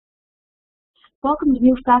Welcome to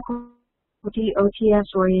new faculty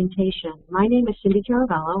OTS orientation. My name is Cindy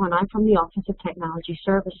Caravello, and I'm from the Office of Technology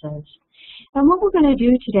Services. And what we're going to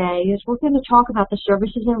do today is we're going to talk about the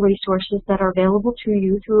services and resources that are available to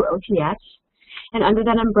you through OTS. And under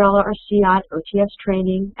that umbrella are CIOT, OTS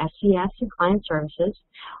training, SCS, and client services.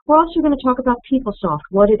 We're also going to talk about PeopleSoft,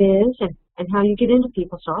 what it is and how you get into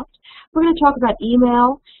PeopleSoft. We're going to talk about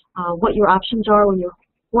email, what your options are when you're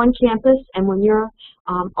on campus and when you're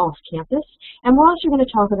off campus. And we're also going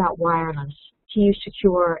to talk about wireless, to use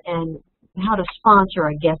secure, and how to sponsor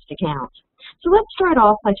a guest account. So let's start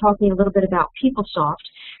off by talking a little bit about PeopleSoft.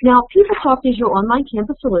 Now, PeopleSoft is your online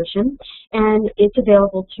campus solution, and it's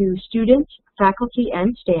available to students, faculty,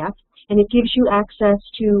 and staff, and it gives you access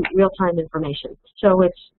to real-time information. So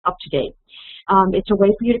it's up to date. It's a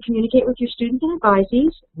way for you to communicate with your students and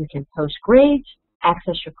advisees. You can post grades,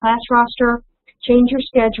 access your class roster, change your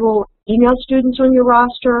schedule, email students on your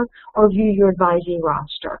roster, or view your advisee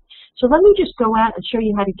roster. So let me just go out and show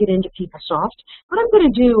you how to get into PeopleSoft. What I'm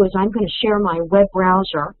going to do is I'm going to share my web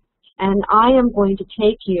browser, and I am going to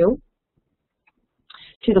take you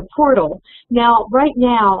to the portal. Now, right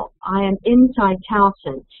now, I am inside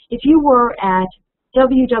Towson. If you were at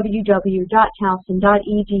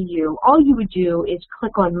www.towson.edu, all you would do is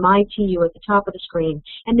click on My TU at the top of the screen,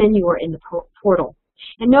 and then you are in the portal.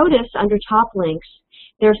 And notice under top links,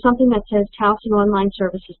 there's something that says Towson Online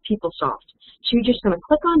Services PeopleSoft. So you're just going to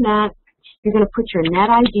click on that. You're going to put your net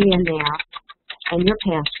ID in there and your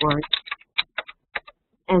password,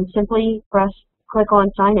 and simply click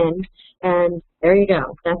on Sign In, and there you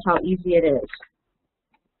go. That's how easy it is.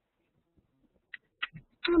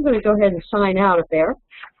 I'm going to go ahead and sign out of there.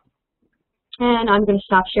 And I'm going to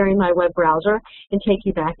stop sharing my web browser and take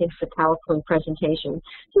you back into the PowerPoint presentation.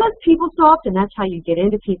 So that's PeopleSoft, and that's how you get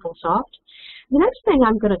into PeopleSoft. The next thing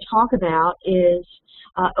I'm going to talk about is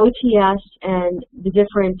OTS and the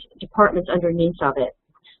different departments underneath of it.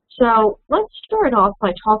 So let's start off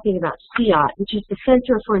by talking about CIOT, which is the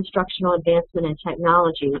Center for Instructional Advancement and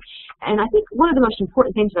Technology. And I think one of the most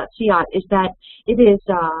important things about CIOT is that it is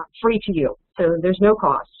free to you. So there's no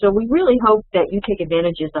cost. So we really hope that you take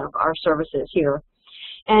advantages of our services here.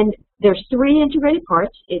 And there's three integrated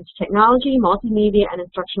parts. It's technology, multimedia, and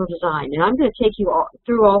instructional design. And I'm going to take you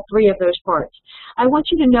through all three of those parts. I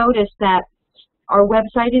want you to notice that our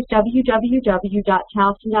website is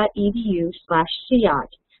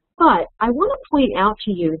www.towson.edu/CIOT. But I want to point out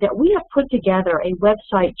to you that we have put together a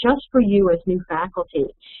website just for you as new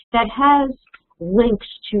faculty that has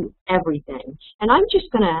links to everything. And I'm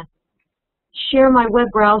just going to share my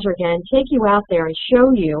web browser again, take you out there and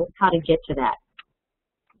show you how to get to that.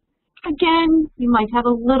 Again, you might have a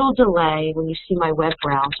little delay when you see my web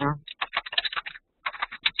browser.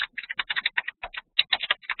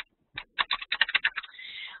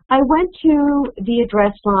 I went to the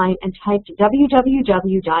address line and typed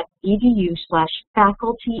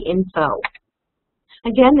www.edu/facultyinfo.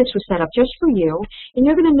 Again, this was set up just for you, and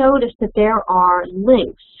you're going to notice that there are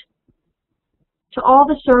links to all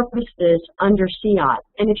the services under CIOT.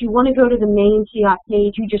 And if you want to go to the main CIOT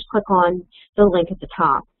page, you just click on the link at the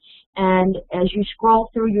top. And as you scroll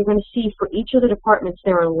through, you're going to see for each of the departments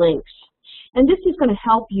there are links. And this is going to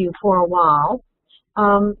help you for a while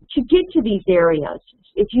to get to these areas.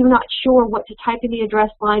 If you're not sure what to type in the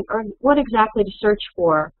address line or what exactly to search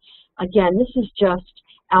for, again, this is just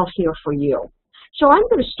out here for you. So I'm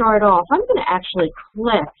going to start off. I'm going to actually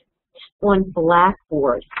click on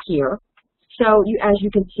Blackboard here. So as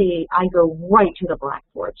you can see, I go right to the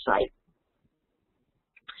Blackboard site.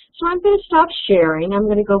 So I'm going to stop sharing. I'm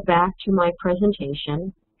going to go back to my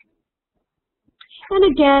presentation. And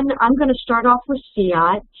again, I'm going to start off with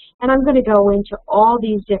CIOT, and I'm going to go into all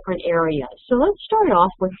these different areas. So let's start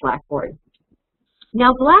off with Blackboard.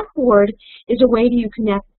 Now, Blackboard is a way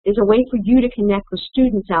for you to connect with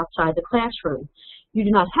students outside the classroom. You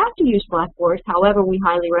do not have to use Blackboard. However, we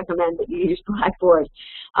highly recommend that you use Blackboard.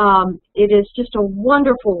 It is just a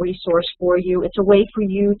wonderful resource for you. It's a way for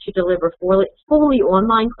you to deliver fully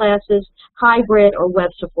online classes, hybrid, or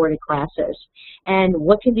web-supported classes. And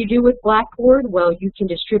what can you do with Blackboard? Well, you can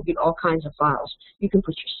distribute all kinds of files. You can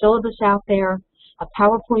put your syllabus out there, a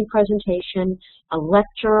PowerPoint presentation, a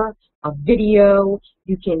lecture, a video.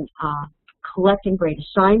 You can collect and grade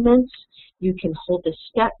assignments. You can hold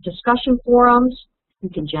discussion forums. You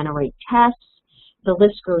can generate tests. The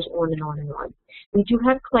list goes on and on and on. We do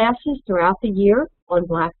have classes throughout the year on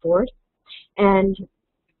Blackboard. And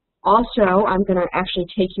also, I'm going to actually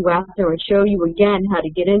take you out there and show you again how to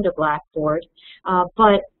get into Blackboard.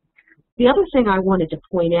 But the other thing I wanted to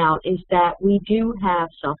point out is that we do have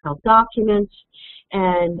self-help documents,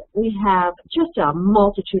 and we have just a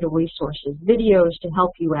multitude of resources, videos to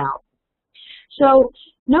help you out. So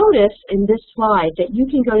notice in this slide that you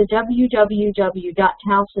can go to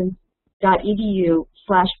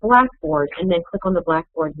www.towson.edu/Blackboard and then click on the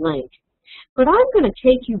Blackboard link. But I'm going to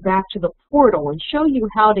take you back to the portal and show you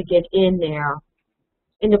how to get in there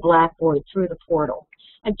into Blackboard through the portal.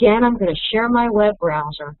 Again, I'm going to share my web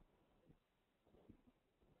browser.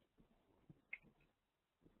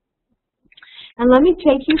 And let me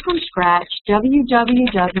take you from scratch,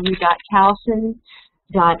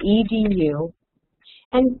 www.towson.edu.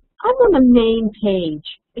 And I'm on the main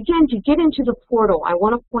page. Again, to get into the portal, I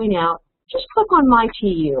want to point out, just click on My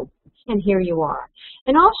TU, and here you are.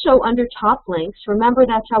 And also under top links, remember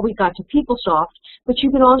that's how we got to PeopleSoft, but you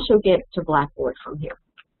can also get to Blackboard from here.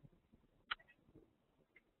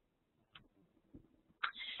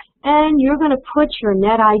 And you're going to put your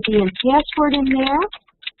NetID and password in there.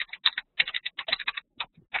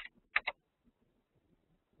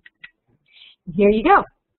 Here you go.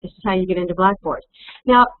 This is how you get into Blackboard.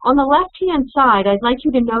 Now, on the left-hand side, I'd like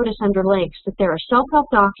you to notice under links that there are self-help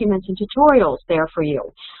documents and tutorials there for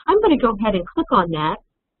you. I'm going to go ahead and click on that.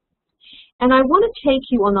 And I want to take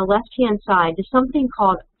you on the left-hand side to something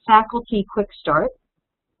called Faculty Quick Start.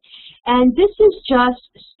 And this is just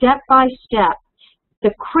step-by-step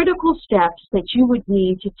the critical steps that you would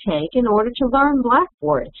need to take in order to learn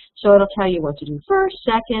Blackboard. So it'll tell you what to do first,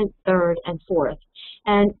 second, third, and fourth.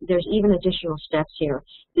 And there's even additional steps here.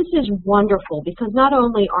 This is wonderful because not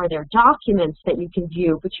only are there documents that you can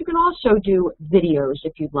view, but you can also do videos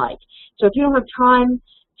if you'd like. So if you don't have time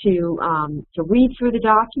to read through the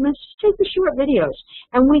documents, just take the short videos.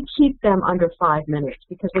 And we keep them under 5 minutes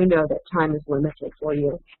because we know that time is limited for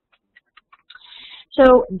you.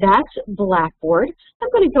 So that's Blackboard. I'm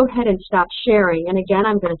going to go ahead and stop sharing. And again,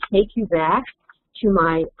 I'm going to take you back to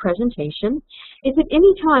my presentation. If at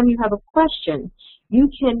any time you have a question, you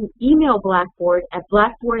can email Blackboard at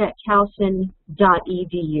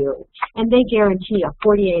blackboard@towson.edu, and they guarantee a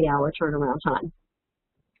 48-hour turnaround time.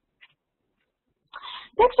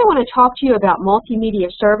 Next, I want to talk to you about Multimedia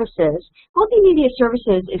Services. Multimedia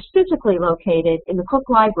Services is physically located in the Cook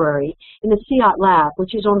Library in the CIOT lab,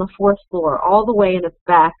 which is on the 4th floor, all the way in the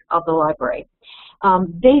back of the library.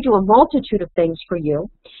 They do a multitude of things for you.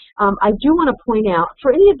 I do want to point out,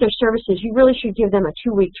 for any of their services, you really should give them a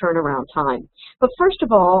 2-week turnaround time. But first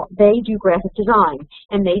of all, they do graphic design,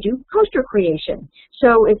 and they do poster creation.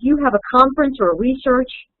 So if you have a conference or a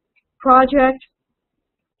research project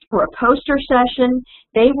or a poster session,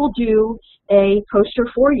 they will do a poster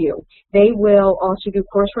for you. They will also do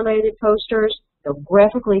course-related posters. They'll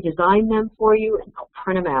graphically design them for you, and they'll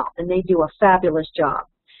print them out, and they do a fabulous job.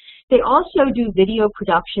 They also do video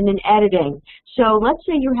production and editing. So let's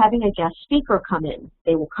say you're having a guest speaker come in.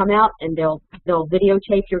 They will come out and they'll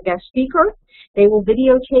videotape your guest speaker. They will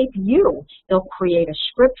videotape you. They'll create a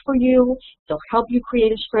script for you. They'll help you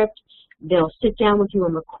create a script. They'll sit down with you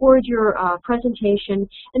and record your presentation,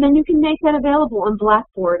 and then you can make that available on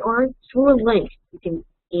Blackboard or through a link. You can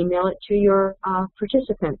email it to your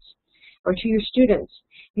participants or to your students.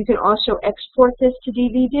 You can also export this to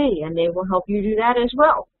DVD, and they will help you do that as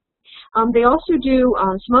well. They also do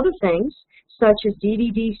some other things, such as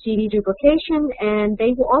DVD, CD duplication, and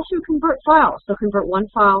they will also convert files. They'll convert one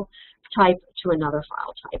file type to another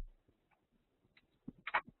file type.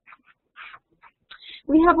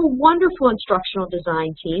 We have a wonderful instructional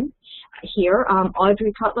design team here,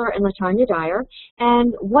 Audrey Cutler and Latanya Dyer,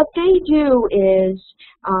 and what they do is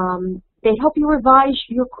they help you revise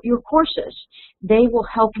your courses. They will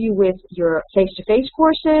help you with your face-to-face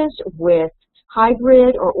courses, with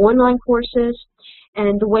hybrid or online courses,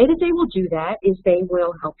 and the way that they will do that is they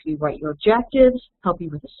will help you write your objectives, help you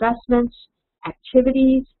with assessments,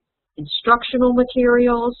 activities, instructional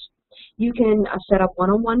materials. You can set up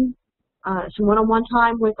some one-on-one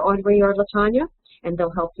time with Audrey or Latanya, and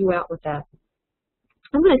they'll help you out with that.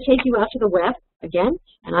 I'm going to take you out to the web again,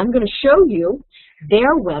 and I'm going to show you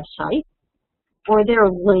their website, or their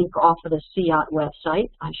link off of the CIOT website,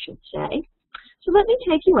 I should say. So let me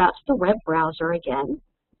take you out to the web browser again.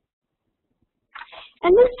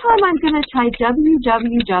 And this time I'm going to type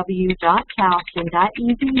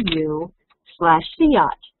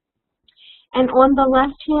www.towson.edu/CIOT. And on the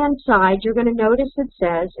left-hand side, you're going to notice it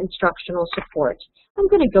says Instructional Support. I'm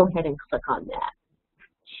going to go ahead and click on that.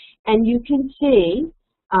 And you can see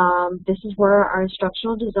this is where our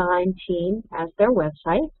instructional design team has their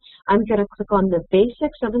website. I'm going to click on the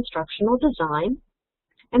Basics of Instructional Design.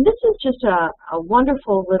 And this is just a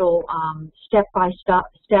wonderful little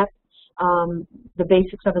step-by-step, the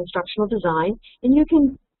Basics of Instructional Design. And you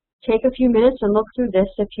can take a few minutes and look through this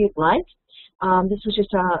if you'd like. This was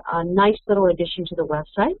just a nice little addition to the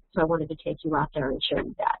website, so I wanted to take you out there and show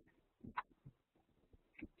you that.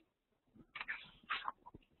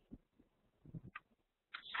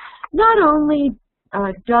 Not only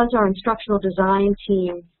does our instructional design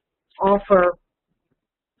team offer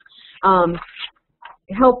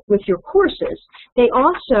help with your courses, they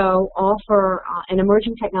also offer an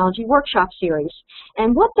emerging technology workshop series.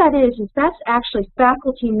 And what that is that's actually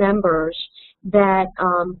faculty members that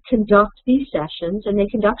conduct these sessions, and they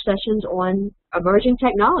conduct sessions on emerging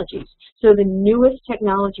technologies, so the newest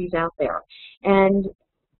technologies out there. And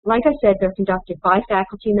like I said, they're conducted by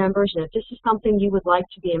faculty members, and if this is something you would like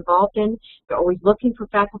to be involved in, they're always looking for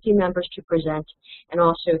faculty members to present and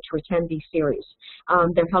also to attend these series.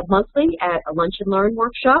 They're held monthly at a Lunch and Learn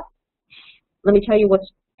workshop. Let me tell you what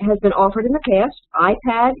has been offered in the past: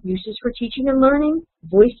 iPad, uses for teaching and learning,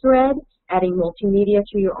 VoiceThread, adding multimedia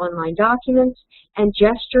to your online documents, and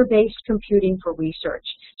gesture-based computing for research.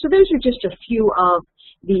 So those are just a few of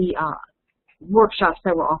the workshops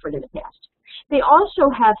that were offered in the past. They also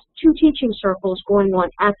have 2 teaching circles going on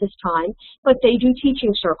at this time, but they do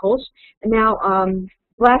teaching circles. Now,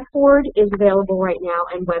 Blackboard is available right now,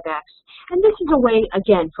 and WebEx. And this is a way,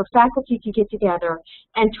 again, for faculty to get together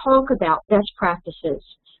and talk about best practices,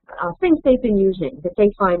 things they've been using that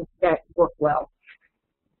they find that work well.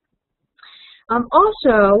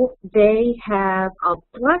 Also, they have a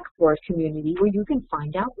Blackboard community where you can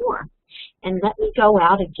find out more. And let me go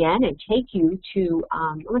out again and take you to,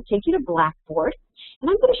 I'm going to take you to Blackboard, and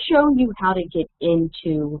I'm going to show you how to get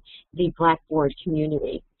into the Blackboard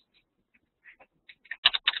community.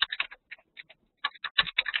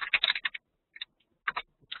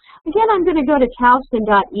 Again, I'm going to go to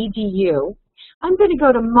towson.edu. I'm going to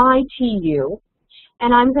go to MyTU,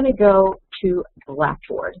 and I'm going to go to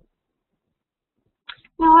Blackboard.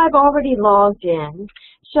 Now, I've already logged in.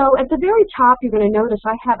 So at the very top, you're going to notice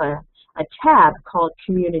I have a tab called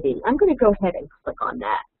Community. I'm going to go ahead and click on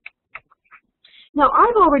that. Now,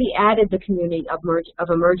 I've already added the community of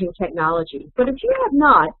emerging technology, but if you have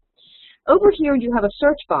not, over here you have a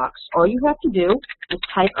search box. All you have to do is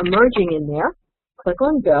type emerging in there, click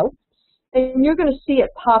on Go, and you're going to see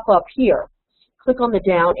it pop up here. Click on the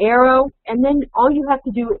down arrow, and then all you have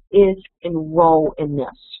to do is enroll in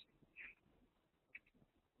this.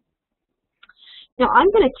 Now,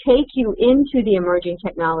 I'm going to take you into the emerging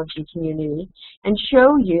technology community and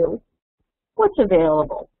show you what's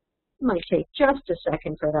available. It might take just a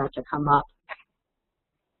second for that to come up.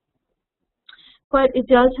 But it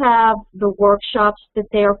does have the workshops that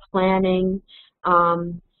they're planning.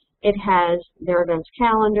 It has their events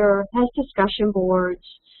calendar, has discussion boards,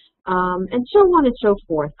 and so on and so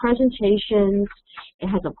forth. Presentations, it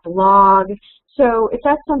has a blog. So if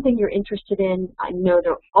that's something you're interested in, I know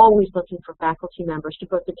they're always looking for faculty members to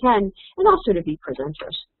both attend and also to be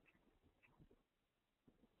presenters.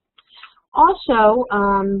 Also,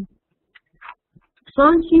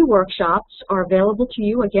 SONC workshops are available to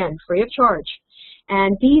you, again, free of charge.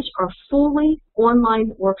 And these are fully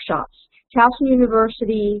online workshops. Towson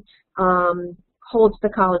University holds the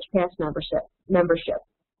College Pass membership.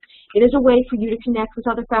 It is a way for you to connect with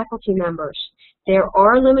other faculty members. There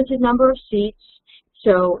are a limited number of seats,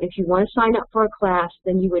 so if you want to sign up for a class,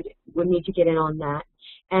 then you would need to get in on that.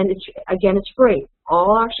 And again, it's free.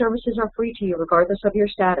 All our services are free to you, regardless of your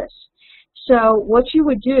status. So what you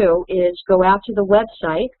would do is go out to the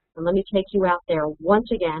website, and let me take you out there once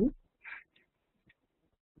again.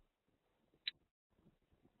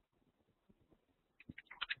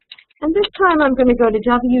 And this time I'm going to go to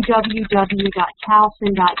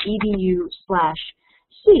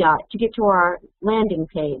www.towson.edu/CIOT to get to our landing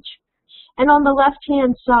page. And on the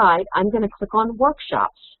left-hand side, I'm going to click on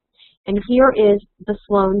Workshops. And here is the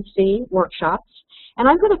Sloan C Workshops. And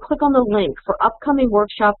I'm going to click on the link for upcoming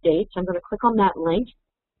workshop dates. I'm going to click on that link.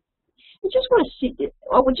 I just want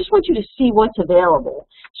you to see what's available.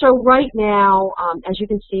 So right now, as you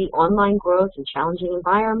can see, online growth in challenging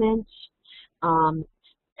environments,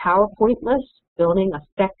 PowerPoint lists, building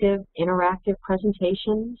effective interactive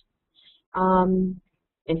presentations,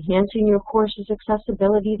 enhancing your course's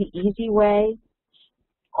accessibility the easy way,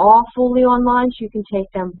 all fully online, so you can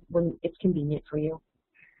take them when it's convenient for you.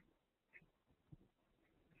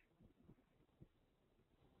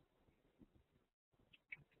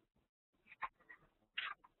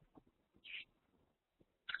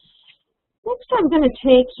 Next, I'm going to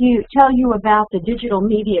tell you about the digital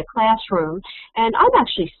media classroom, and I'm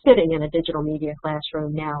actually sitting in a digital media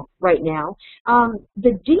classroom right now.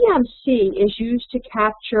 The DMC is used to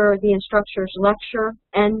capture the instructor's lecture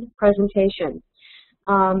and presentation,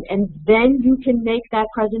 and then you can make that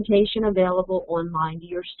presentation available online to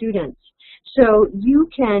your students. So you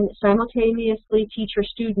can simultaneously teach your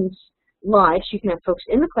students live, so you can have folks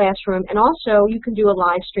in the classroom, and also you can do a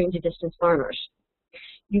live stream to distance learners.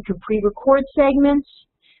 You can pre-record segments.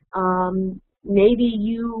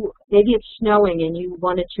 Maybe it's snowing and you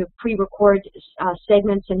wanted to pre-record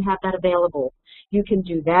segments and have that available. You can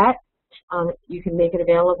do that. You can make it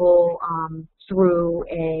available through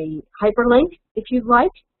a hyperlink if you'd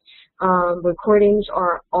like. Recordings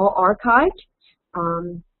are all archived.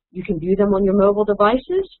 You can view them on your mobile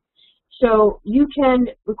devices. So you can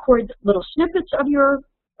record little snippets of your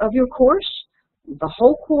course, the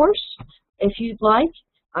whole course, if you'd like.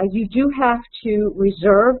 You do have to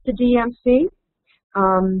reserve the DMC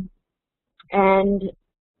and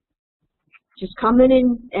just come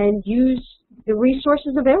in and use the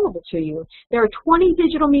resources available to you. There are 20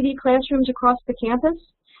 digital media classrooms across the campus.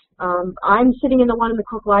 I'm sitting in the one in the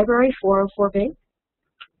Cook Library, 404B.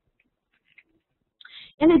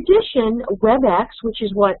 In addition, WebEx, which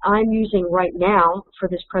is what I'm using right now for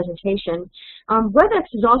this presentation,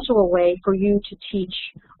 WebEx is also a way for you to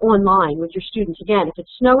teach online with your students. Again, if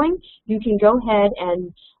it's snowing, you can go ahead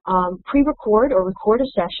and pre-record or record a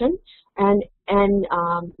session and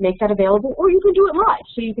make that available, or you can do it live,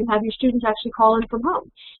 so you can have your students actually call in from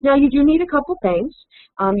home. Now, you do need a couple things.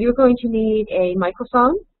 You're going to need a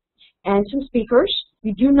microphone and some speakers.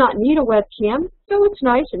 You do not need a webcam, though it's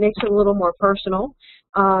nice. It makes it a little more personal.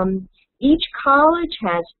 Each college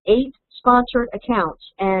has 8 sponsored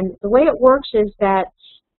accounts, and the way it works is that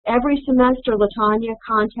every semester LaTanya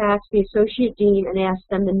contacts the associate dean and asks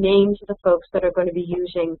them the names of the folks that are going to be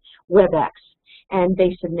using WebEx, and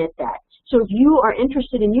they submit that. So if you are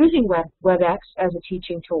interested in using WebEx as a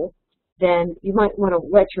teaching tool, then you might want to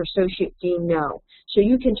let your associate dean know. So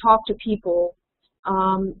you can talk to people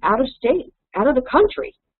out of state, out of the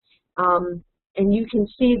country. And you can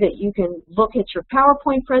see that you can look at your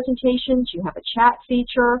PowerPoint presentations. You have a chat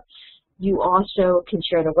feature. You also can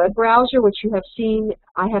share the web browser, which you have seen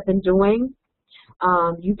I have been doing.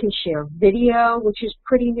 You can share video, which is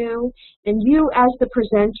pretty new. And you, as the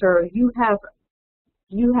presenter, you have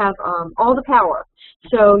all the power.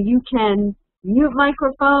 So you can mute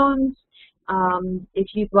microphones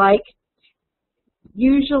if you'd like.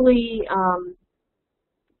 Usually,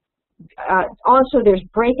 also, there's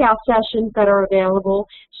breakout sessions that are available,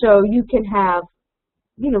 so you can have,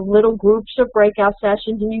 little groups of breakout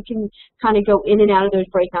sessions, and you can kind of go in and out of those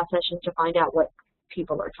breakout sessions to find out what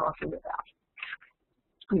people are talking about,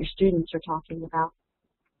 or your students are talking about.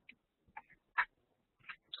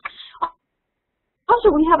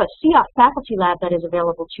 Also, we have a CIOT faculty lab that is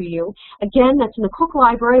available to you. Again, that's in the Cook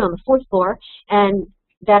Library on the 4th floor, and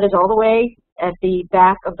that is all the way at the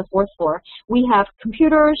back of the 4th floor. We have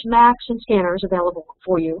computers, Macs, and scanners available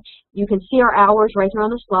for you. You can see our hours right here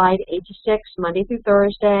on the slide, 8 to 6, Monday through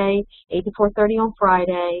Thursday, 8 to 4:30 on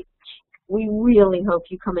Friday. We really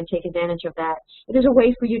hope you come and take advantage of that. It is a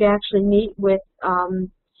way for you to actually meet with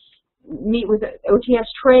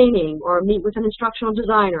OTS training or meet with an instructional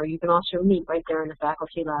designer. You can also meet right there in the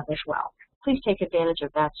faculty lab as well. Please take advantage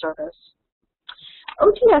of that service.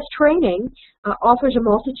 OTS training offers a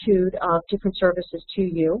multitude of different services to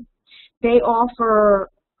you. They offer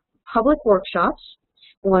public workshops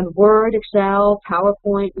on Word, Excel,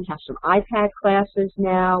 PowerPoint. We have some iPad classes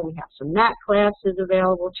now. We have some Mac classes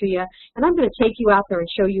available to you. And I'm going to take you out there and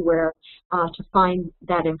show you where to find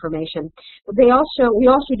that information. We also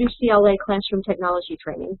do CLA classroom technology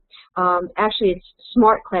training. Actually, it's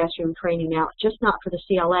smart classroom training now, just not for the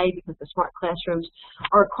CLA because the smart classrooms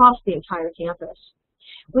are across the entire campus.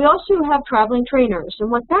 We also have traveling trainers,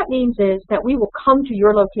 and what that means is that we will come to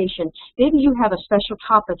your location. Maybe you have a special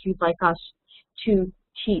topic you'd like us to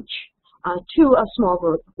teach to a small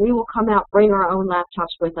group. We will come out, bring our own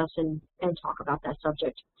laptops with us, and talk about that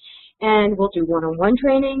subject. And we'll do one-on-one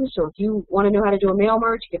training, so if you want to know how to do a mail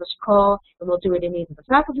merge, give us a call, and we'll do it in either the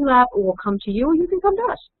faculty lab, or we'll come to you, or you can come to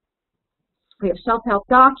us. We have self-help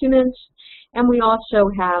documents, and we also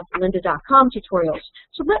have lynda.com tutorials.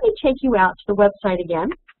 So let me take you out to the website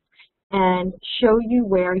again and show you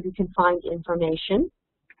where you can find information.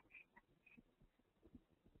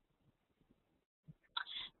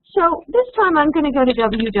 So this time I'm going to go to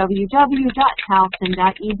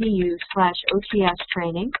www.towson.edu/OTS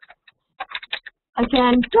training.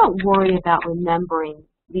 Again, don't worry about remembering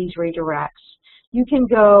these redirects. You can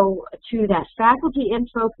go to that faculty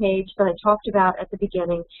info page that I talked about at the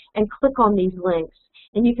beginning and click on these links.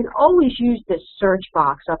 And you can always use this search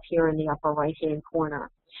box up here in the upper right-hand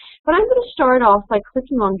corner. But I'm going to start off by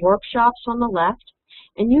clicking on workshops on the left.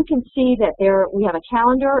 And you can see that we have a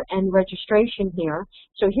calendar and registration here.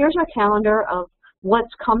 So here's our calendar of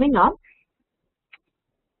what's coming up.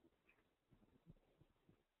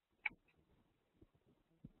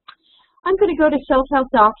 I'm going to go to self-help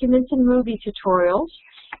documents and movie tutorials,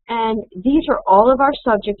 and these are all of our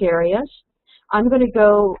subject areas. I'm going to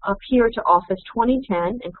go up here to Office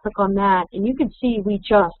 2010 and click on that, and you can see we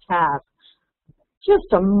just have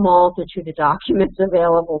just a multitude of documents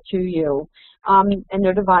available to you, and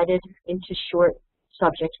they're divided into short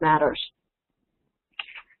subject matters.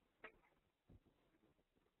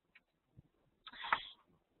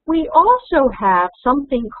 We also have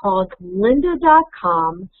something called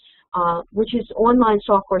lynda.com, which is online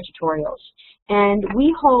software tutorials. And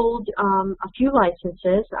we hold a few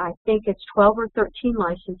licenses. I think it's 12 or 13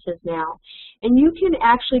 licenses now. And you can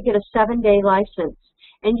actually get a 7-day license.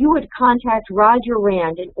 And you would contact Roger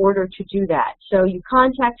Rand in order to do that. So you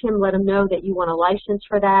contact him, let him know that you want a license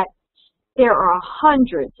for that. There are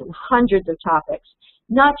hundreds and hundreds of topics,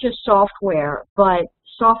 not just software, but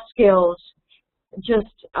soft skills,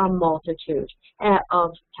 just a multitude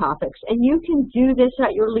of topics. And you can do this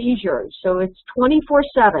at your leisure. So it's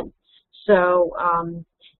 24/7. So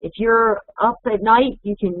if you're up at night,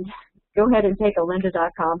 you can go ahead and take a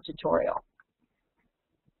lynda.com tutorial.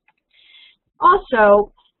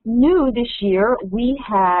 Also, new this year, we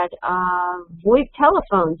had VoIP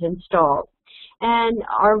telephones installed. And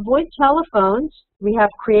our VoIP telephones, we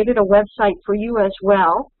have created a website for you as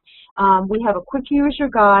well. We have a quick user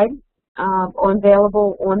guide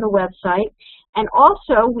available on the website. And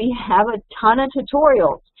also, we have a ton of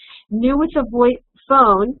tutorials. New with the VoIP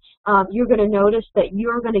phone, you're going to notice that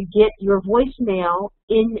you're going to get your voicemail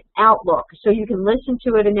in Outlook. So you can listen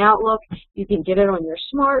to it in Outlook. You can get it on your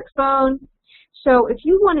smartphone. So if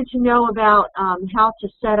you wanted to know about how to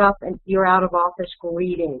set up your out-of-office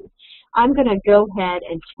greeting, I'm going to go ahead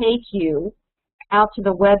and take you out to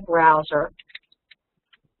the web browser.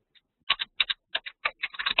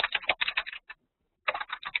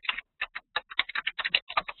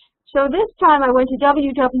 So this time I went to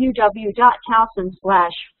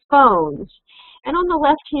www.towson/phones, and on the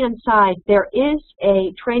left-hand side there is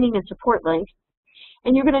a training and support link,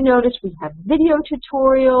 and you're going to notice we have video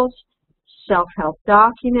tutorials, self-help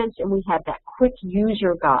documents, and we have that quick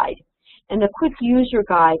user guide. And the quick user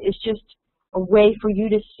guide is just a way for you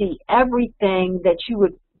to see everything that you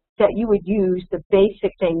would use, the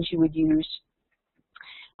basic things you would use,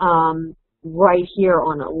 right here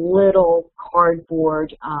on a little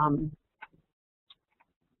cardboard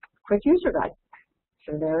quick user guide.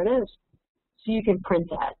 So there it is. So you can print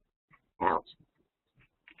that out.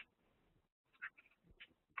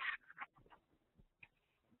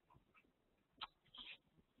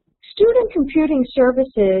 Student computing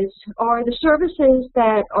services are the services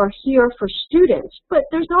that are here for students, but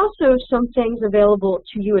there's also some things available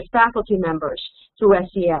to you as faculty members through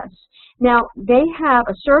SES. Now, they have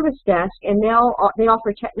a service desk, and they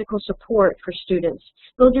offer technical support for students.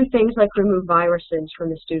 They'll do things like remove viruses from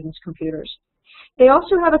the students' computers. They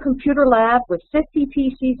also have a computer lab with 50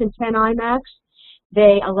 PCs and 10 iMacs.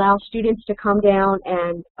 They allow students to come down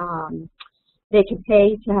and they can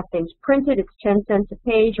pay to have things printed. It's 10 cents a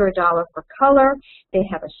page or $1 per color. They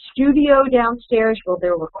have a studio downstairs where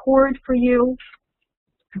they'll record for you,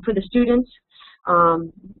 for the students.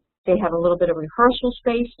 They have a little bit of rehearsal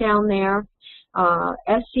space down there.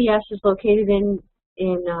 SCS is located in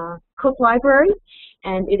Cook Library,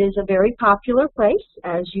 and it is a very popular place,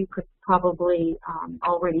 as you could probably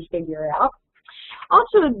already figure out.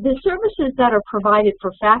 Also, the services that are provided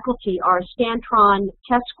for faculty are Scantron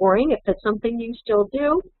test scoring, if that's something you still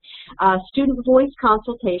do, student voice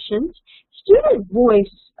consultations. Student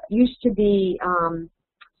voice used to be,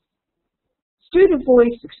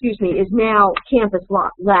 is now Campus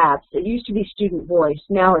Labs. It used to be Student Voice,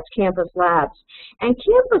 now it's Campus Labs. And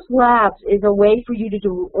Campus Labs is a way for you to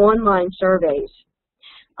do online surveys.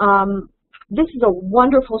 This is a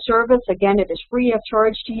wonderful service. Again, it is free of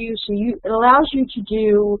charge to you, so it allows you to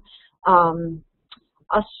do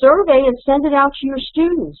a survey and send it out to your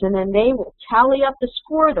students, and then they will tally up the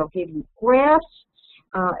score. They'll give you graphs,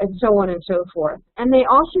 and so on and so forth. And they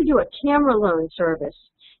also do a camera loan service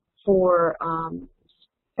for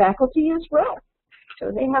faculty as well.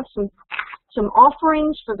 So they have some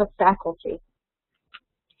offerings for the faculty.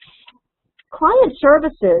 Client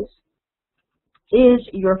services is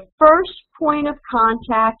your first point of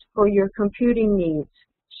contact for your computing needs.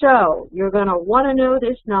 So you're going to want to know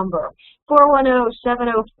this number,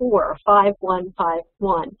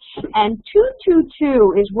 410-704-5151. And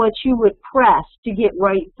 222 is what you would press to get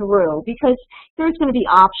right through, because there's going to be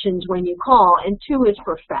options when you call, and 2 is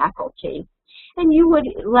for faculty. And you would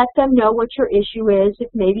let them know what your issue is,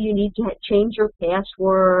 if maybe you need to change your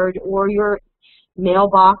password or your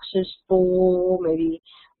mailbox is full, maybe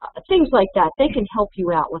things like that. They can help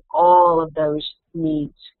you out with all of those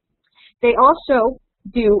needs. They also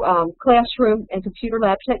do classroom and computer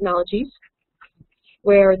lab technologies,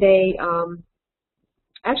 where they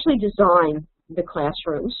actually design the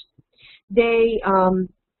classrooms. They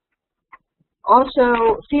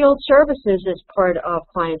also field services as part of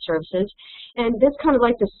client services, and that's kind of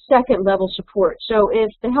like the second level support. So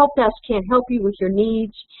if the help desk can't help you with your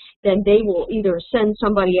needs, then they will either send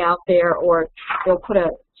somebody out there, or they'll put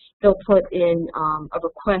in a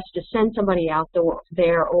request to send somebody out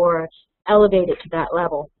there, or elevate it to that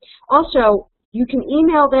level. Also, you can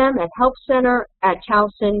email them at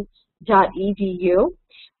helpcenter@towson.edu,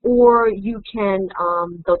 or you can,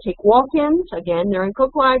 they'll take walk-ins. Again, they're in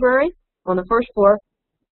Cook Library on the first floor,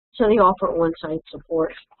 so they offer on-site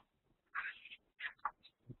support.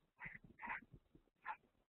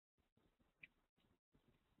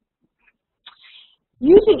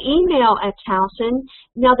 Using email at Towson,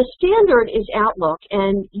 now the standard is Outlook,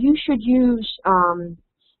 and you should use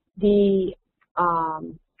the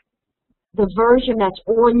version that's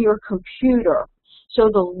on your computer, so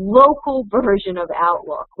the local version of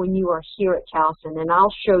Outlook when you are here at Towson, and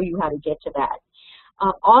I'll show you how to get to that.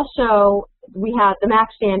 Also, we have the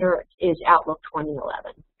Mac standard is Outlook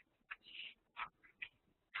 2011.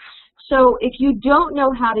 So if you don't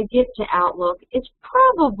know how to get to Outlook, it's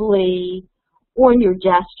probably on your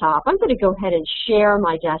desktop. I'm going to go ahead and share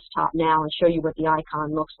my desktop now and show you what the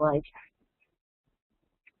icon looks like.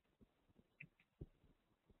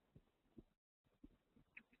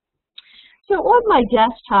 So on my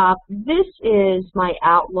desktop, this is my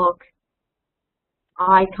Outlook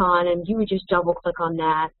icon, and you would just double click on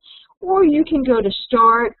that. Or you can go to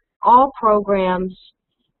Start, All Programs,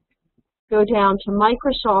 go down to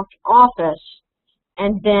Microsoft Office,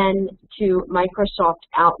 and then to Microsoft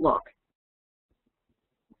Outlook.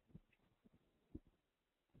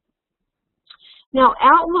 Now,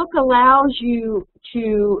 Outlook allows you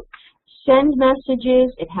to send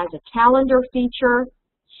messages. It has a calendar feature.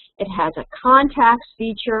 It has a contacts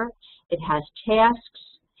feature. It has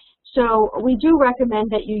tasks. So we do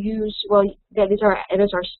recommend that you use, well, it is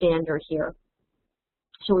our standard here.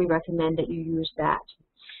 So we recommend that you use that.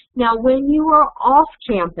 Now, when you are off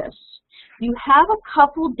campus, you have a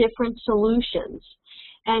couple different solutions.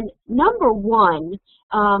 And number one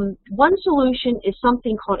solution is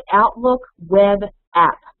something called Outlook Web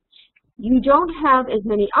App. You don't have as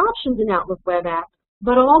many options in Outlook Web App,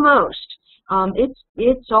 but almost.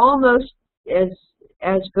 It's almost as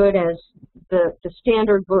good as the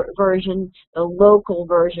standard version, the local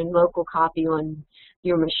version, local copy on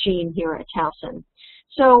your machine here at Towson.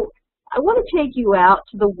 So I want to take you out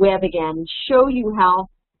to the web again and show you how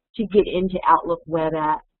to get into Outlook Web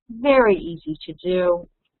App. Very easy to do.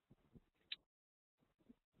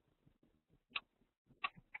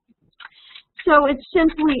 So it's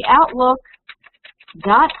simply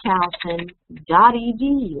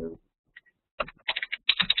outlook.towson.edu.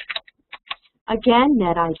 Again,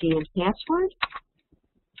 NetID and password.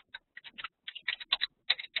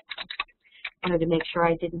 Wanted to make sure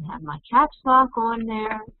I didn't have my caps lock on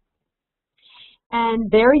there.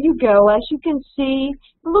 And there you go. As you can see,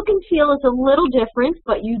 the look and feel is a little different,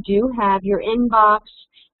 but you do have your inbox,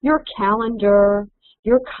 your calendar,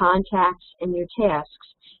 your contacts, and your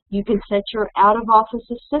tasks. You can set your out-of-office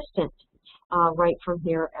assistant right from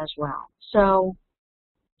here as well. So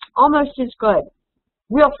almost as good.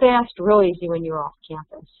 Real fast, real easy when you're off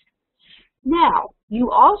campus. Now,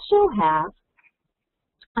 you also have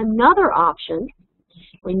another option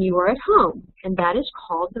when you are at home, and that is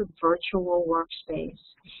called the virtual workspace.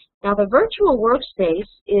 Now, the virtual workspace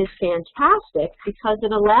is fantastic because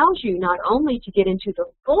it allows you not only to get into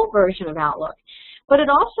the full version of Outlook, but it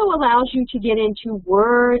also allows you to get into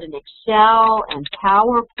Word and Excel and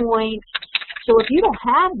PowerPoint. So if you don't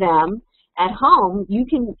have them at home, you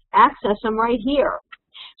can access them right here.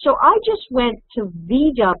 So I just went to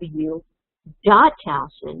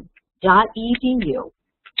vw.towson.edu.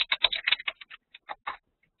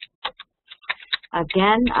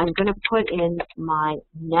 Again, I'm going to put in my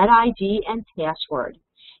NetID and password.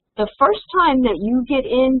 The first time that you get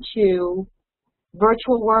into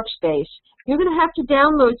Virtual Workspace, you're going to have to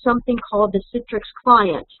download something called the Citrix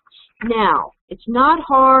Client. Now, it's not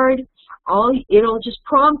hard. It'll just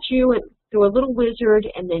prompt you through a little wizard,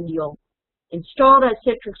 and then you'll install that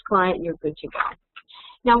Citrix Client, and you're good to go.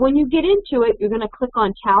 Now, when you get into it, you're going to click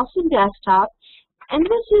on Towson Desktop, and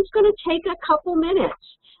this is going to take a couple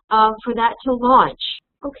minutes for that to launch.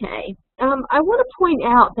 Okay, I want to point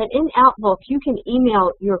out that in Outlook, you can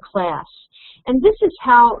email your class, and this is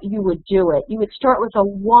how you would do it. You would start with a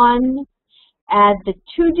 1, add the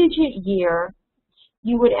 2-digit year,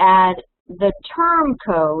 you would add the term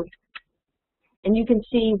code, And you can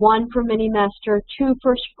see 1 for mini-mester, 2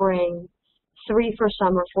 for spring, 3 for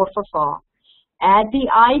summer, 4 for fall. Add the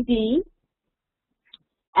ID,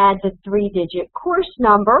 add the 3-digit course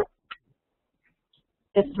number,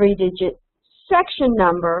 the 3-digit section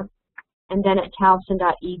number, and then at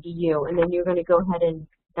towson.edu. And then you're going to go ahead and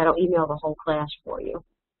that'll email the whole class for you.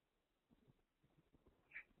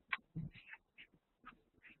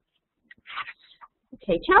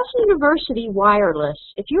 Okay, Towson University Wireless.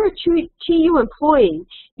 If you're a TU employee,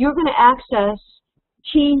 you're going to access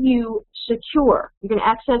TU Secure. You're going to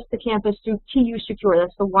access the campus through TU Secure.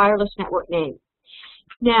 That's the wireless network name.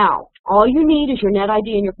 Now, all you need is your net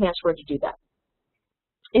ID and your password to do that.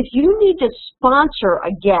 If you need to sponsor a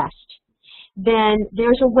guest, then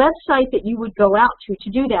there's a website that you would go out to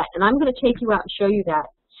do that, and I'm going to take you out and show you that.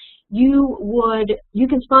 You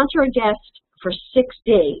can sponsor a guest for 6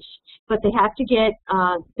 days, but they have to get,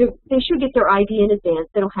 they should get their ID in advance.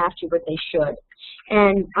 They don't have to, but they should.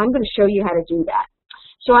 And I'm going to show you how to do that.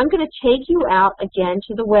 So I'm going to take you out again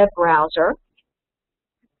to the web browser.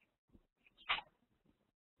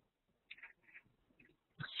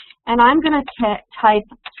 And I'm going to type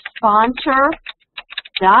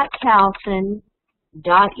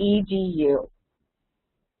sponsor.towson.edu.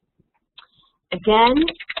 Again,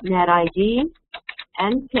 net ID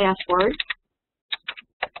and password.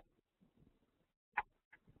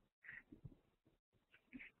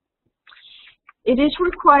 It is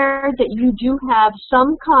required that you do have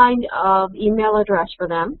some kind of email address for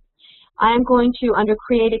them. I am going to, under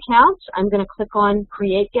Create Accounts, I'm going to click on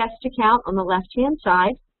Create Guest Account on the left-hand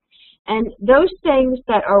side. And those things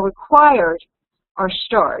that are required are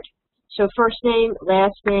starred. So first name,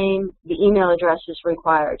 last name, the email address is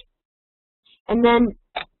required. And then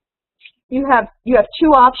you have 2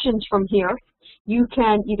 options from here. You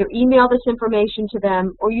can either email this information to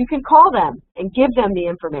them or you can call them and give them the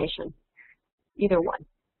information. Either one.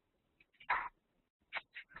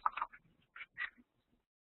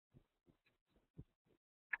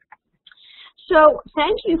 So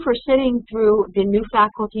thank you for sitting through the new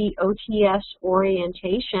faculty OTS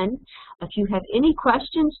orientation. If you have any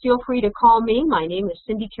questions, feel free to call me. My name is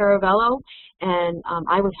Cindy Caravello, and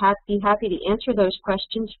I would be happy to answer those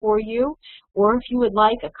questions for you. Or if you would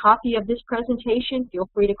like a copy of this presentation, feel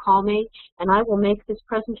free to call me, and I will make this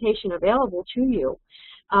presentation available to you.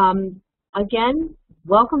 Again,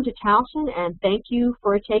 welcome to Towson, and thank you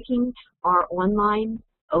for taking our online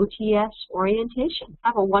OTS orientation.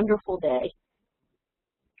 Have a wonderful day.